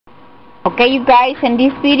Okay, you guys, in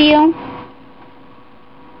this video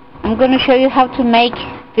I'm going to show you how to make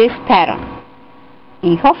this pattern,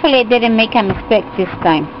 and hopefully I didn't make a mistake this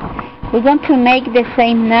time. We're going to make the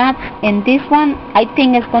same knots, and this one I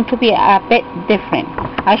think is going to be a bit different.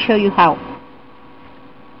 I'll show you how.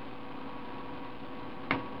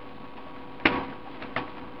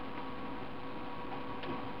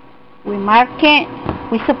 We mark it.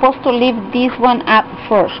 We're supposed to leave this one up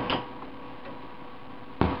first.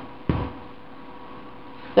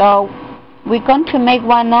 So we're going to make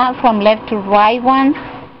one knot from left to right once,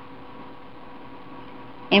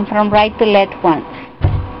 and from right to left once.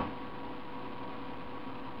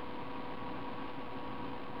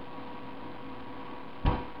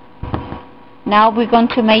 Now we're going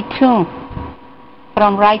to make two,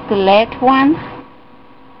 from right to left once,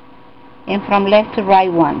 and from left to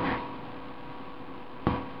right once.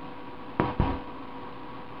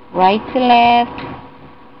 Right to left,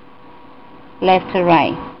 left to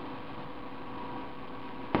right.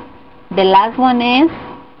 The last one is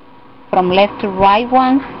from left to right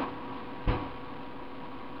once,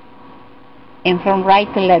 and from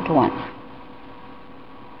right to left once,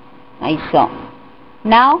 like so.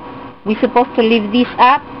 Now we're supposed to leave this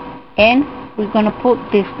up, and we're going to put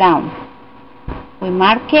this down. We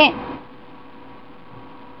mark it,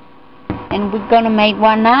 and we're going to make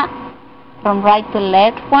one knot from right to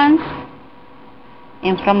left once,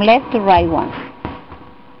 and from left to right once.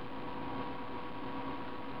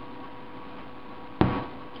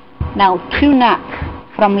 Now two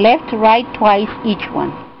knots from left to right twice each one.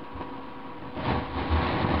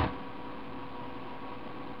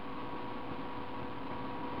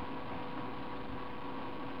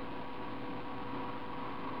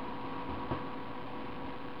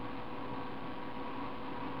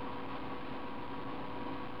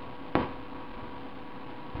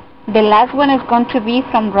 The last one is going to be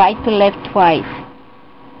from right to left twice.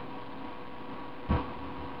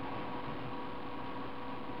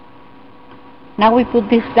 Now we put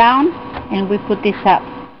this down, and we put this up.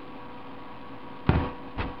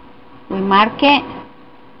 We mark it,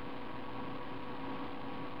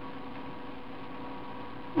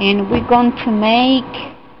 and we are going to make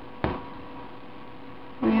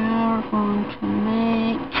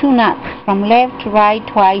two knots from left to right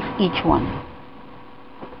twice each one.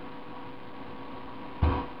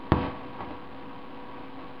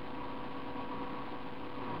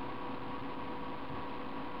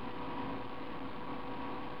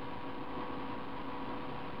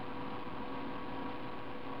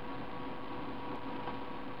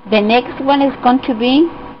 The next one is going to be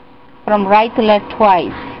from right to left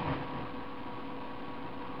twice.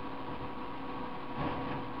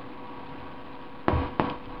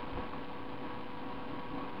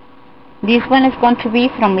 This one is going to be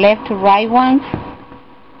from left to right once,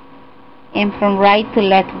 and from right to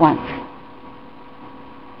left once.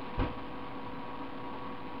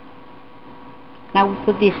 Now we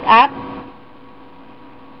put this up,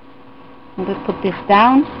 and we put this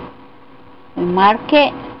down, we mark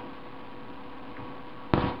it,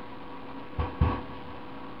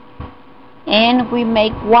 and we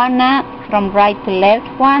make one knot from right to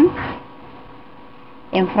left once,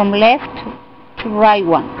 and from left to right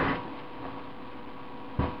once.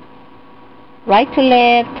 Right to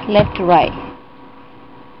left, left to right.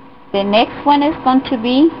 The next one is going to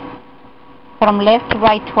be from left to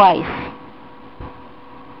right twice.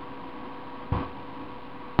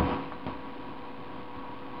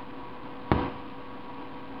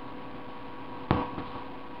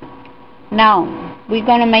 Now we're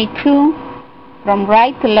going to make two from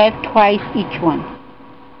right to left twice each one.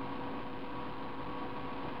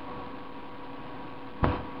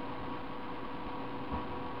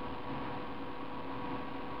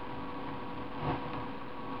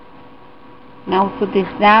 Now put this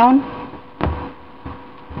down,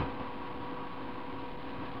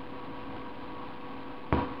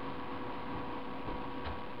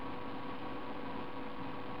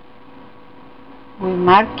 we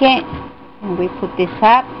mark it, and we put this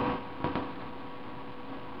up.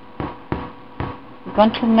 We're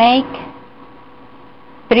going to make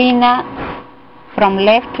three knots from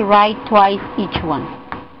left to right twice each one.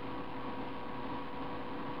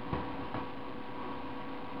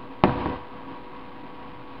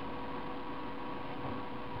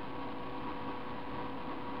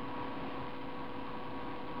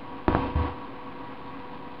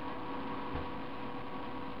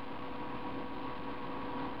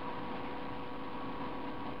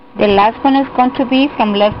 The last one is going to be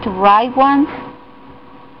from left to right once,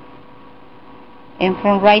 and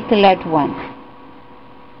from right to left once.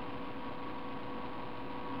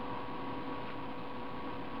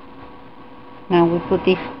 Now we put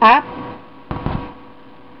this up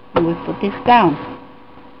and we put this down.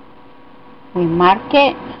 We mark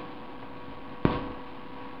it.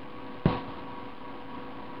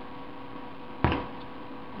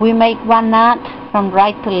 We make one knot from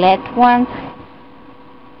right to left once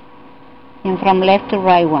and from left to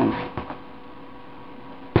right once.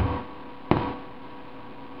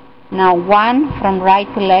 Now one from right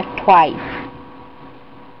to left twice.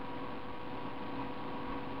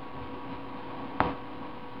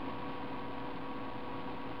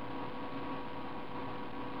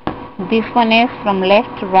 This one is from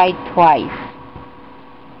left to right twice.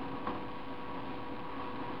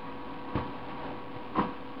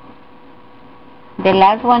 The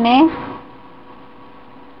last one is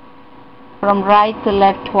from right to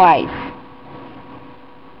left twice.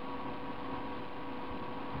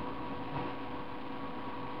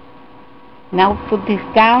 Now put this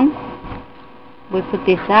down, we put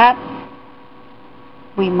this up,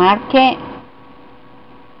 we mark it,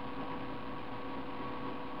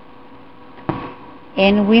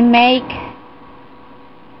 and we make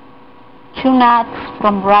 2 knots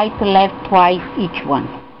from right to left twice each one.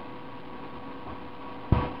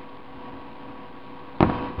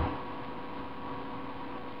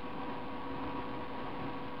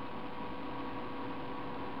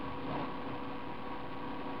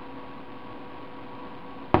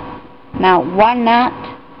 Now 1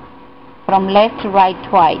 knot from left to right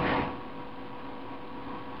twice.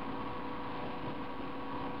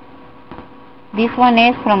 This one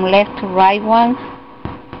is from left to right once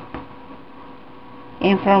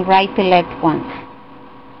and from right to left once.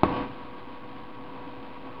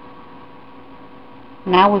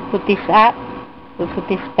 Now we put this up, we put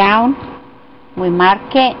this down, we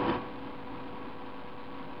mark it,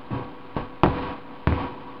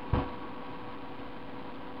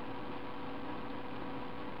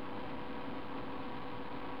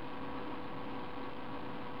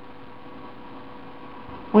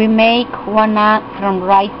 we make 1 knot from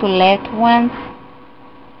right to left once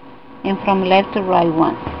and from left to right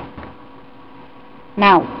once.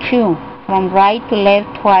 Now 2 from right to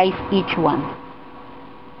left twice each one.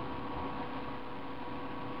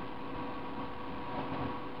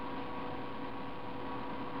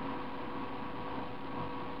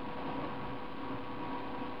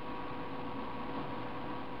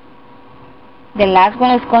 The last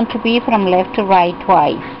one is going to be from left to right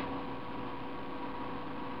twice.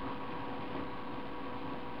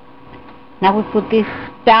 Now we put this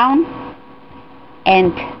down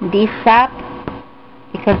and this up,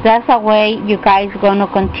 because that's the way you guys are going to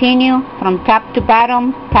continue from top to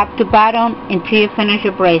bottom, until you finish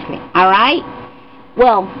your bracelet. Alright?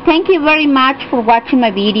 Well, thank you very much for watching my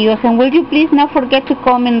videos, and will you please not forget to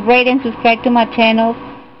comment, rate, and subscribe to my channel.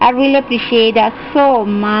 I really appreciate that so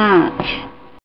much.